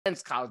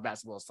men's college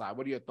basketball side.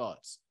 What are your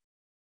thoughts?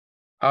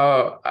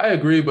 I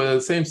agree, but in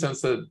the same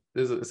sense that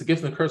it's a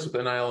gift and a curse with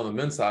NIL on the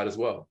men's side as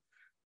well.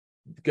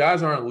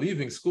 Guys aren't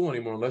leaving school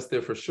anymore unless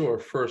they're for sure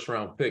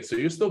first-round picks. So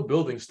you're still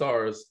building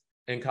stars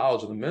in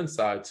college on the men's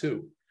side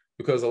too,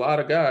 because a lot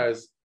of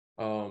guys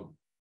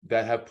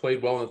that have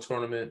played well in the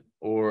tournament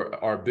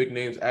or are big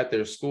names at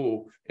their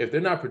school, if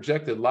they're not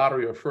projected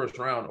lottery or first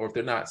round, or if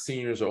they're not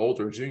seniors or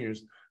older or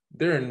juniors,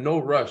 they're in no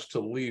rush to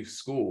leave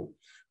school.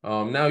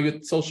 Now,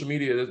 your social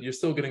media, you're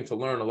still getting to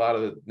learn a lot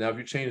of now, if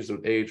you change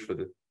the age for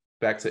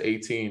back to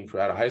 18 for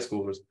out of high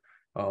schoolers,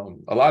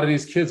 a lot of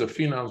these kids are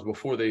phenoms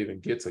before they even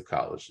get to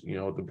college. You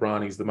know, the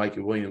Bronnies, the Mikey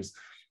Williams,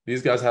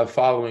 these guys have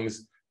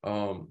followings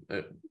from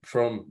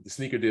the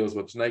sneaker deals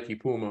with Nike,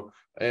 Puma,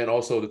 and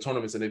also the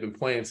tournaments, and they've been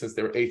playing since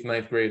they were 8th,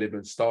 9th grade. They've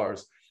been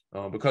stars.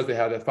 Because they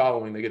have that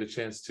following, they get a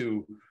chance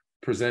to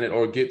present it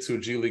or get to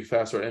G League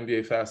faster or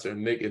NBA faster,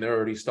 and they're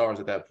already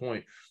stars at that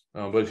point.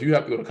 But if you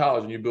have to go to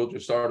college and you build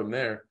your stardom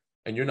there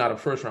and you're not a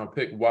first round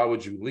pick, why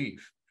would you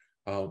leave?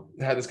 I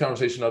had this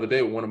conversation the other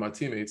day with one of my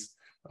teammates,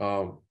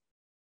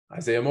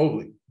 Isaiah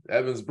Mobley,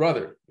 Evan's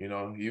brother. You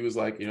know, he was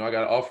like, you know, I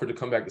got offered to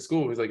come back to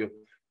school. He's like,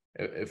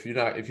 if you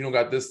don't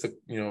got this to,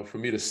 you know, for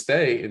me to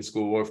stay in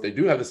school, or if they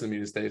do have this in me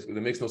to stay, it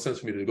makes no sense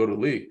for me to go to the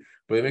league.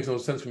 But it makes no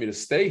sense for me to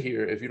stay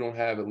here if you don't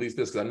have at least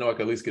this, because I know I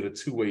can at least get a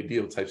two-way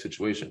deal type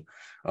situation.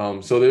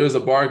 So there is a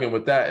bargain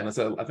with that. And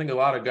I think a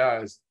lot of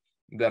guys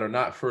that are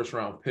not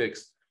first-round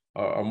picks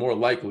are more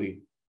likely,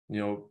 you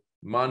know,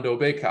 Mondo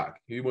Baycock,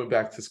 he went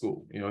back to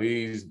school. You know,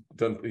 he's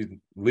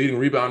leading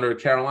rebounder at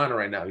Carolina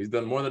right now. He's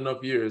done more than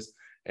enough years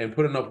and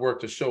put enough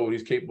work to show what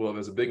he's capable of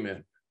as a big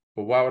man.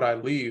 But why would I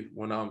leave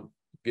when I'm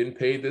getting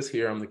paid this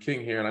here? I'm the king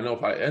here. And I know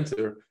if I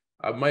enter,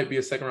 I might be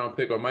a second-round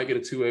pick, or I might get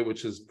a 2A,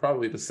 which is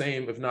probably the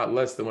same, if not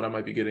less, than what I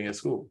might be getting at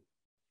school.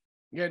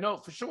 Yeah, no,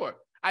 for sure.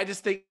 I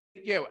just think,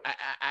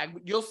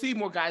 you'll see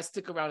more guys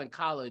stick around in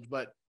college,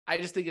 but I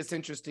just think it's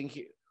interesting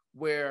here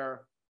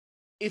where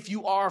if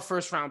you are a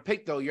first-round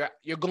pick, though, you're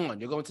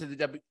going. You're going to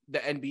the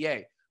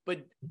NBA.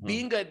 But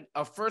being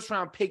a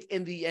first-round pick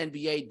in the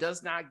NBA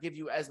does not give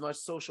you as much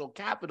social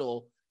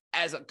capital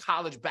as a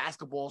college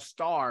basketball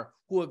star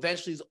who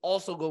eventually is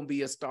also going to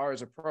be a star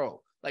as a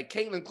pro. Like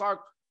Caitlin Clark,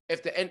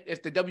 if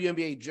the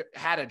WNBA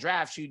had a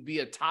draft, she'd be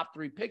a top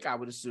 3 pick, I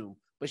would assume.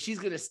 But she's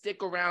going to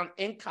stick around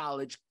in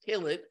college,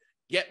 kill it,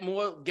 get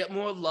more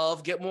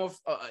love, get more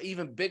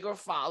even bigger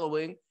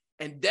following,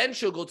 and then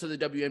she'll go to the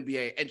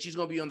WNBA, and she's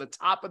going to be on the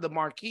top of the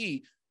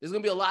marquee. There's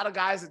going to be a lot of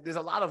guys. There's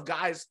a lot of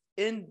guys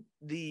in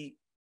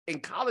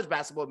college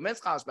basketball, men's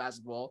college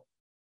basketball,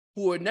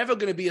 who are never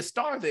going to be a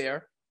star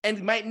there,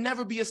 and might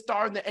never be a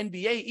star in the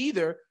NBA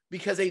either,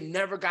 because they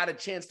never got a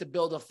chance to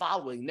build a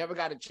following, never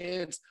got a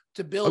chance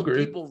to build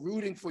people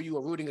rooting for you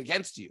or rooting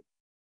against you.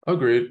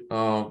 Agreed.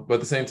 But at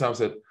the same time,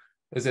 said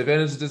there's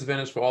advantage and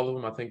disadvantage for all of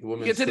them. I think the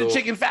women get to the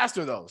chicken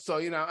faster though, so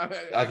you know.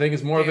 I think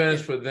it's more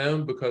advantage for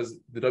them because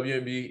the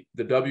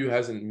W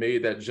hasn't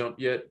made that jump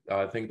yet.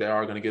 I think they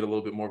are going to get a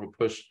little bit more of a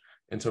push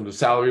in terms of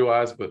salary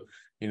wise, but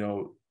you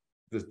know,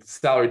 the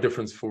salary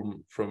difference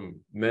from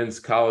men's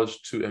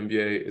college to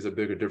NBA is a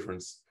bigger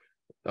difference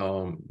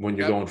when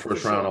you're going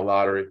first round of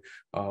lottery.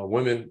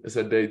 Women, I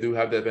said, they do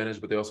have the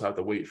advantage, but they also have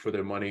to wait for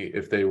their money.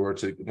 If they were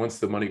to, once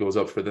the money goes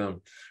up for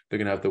them, they're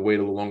going to have to wait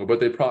a little longer, but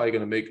they're probably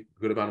going to make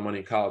a good amount of money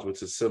in college,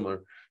 which is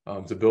similar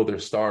to build their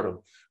stardom.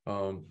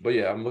 But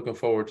yeah, I'm looking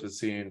forward to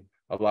seeing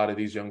a lot of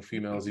these young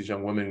females, these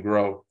young women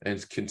grow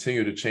and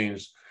continue to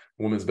change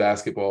women's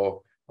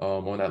basketball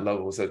on that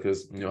level.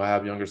 Because, you know, I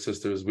have younger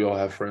sisters. We all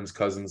have friends,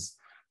 cousins,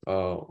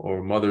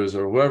 or mothers,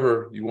 or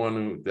whoever you want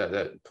to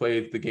that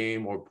played the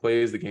game or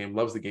plays the game,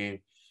 loves the game,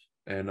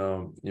 and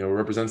you know,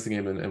 represents the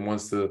game and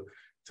wants to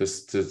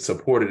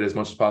support it as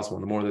much as possible.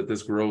 And the more that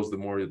this grows, the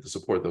more the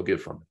support they'll get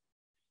from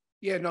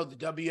it. Yeah, no, the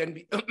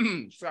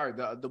WNBA, sorry,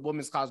 the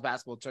women's college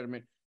basketball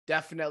tournament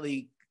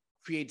definitely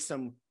creates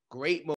some great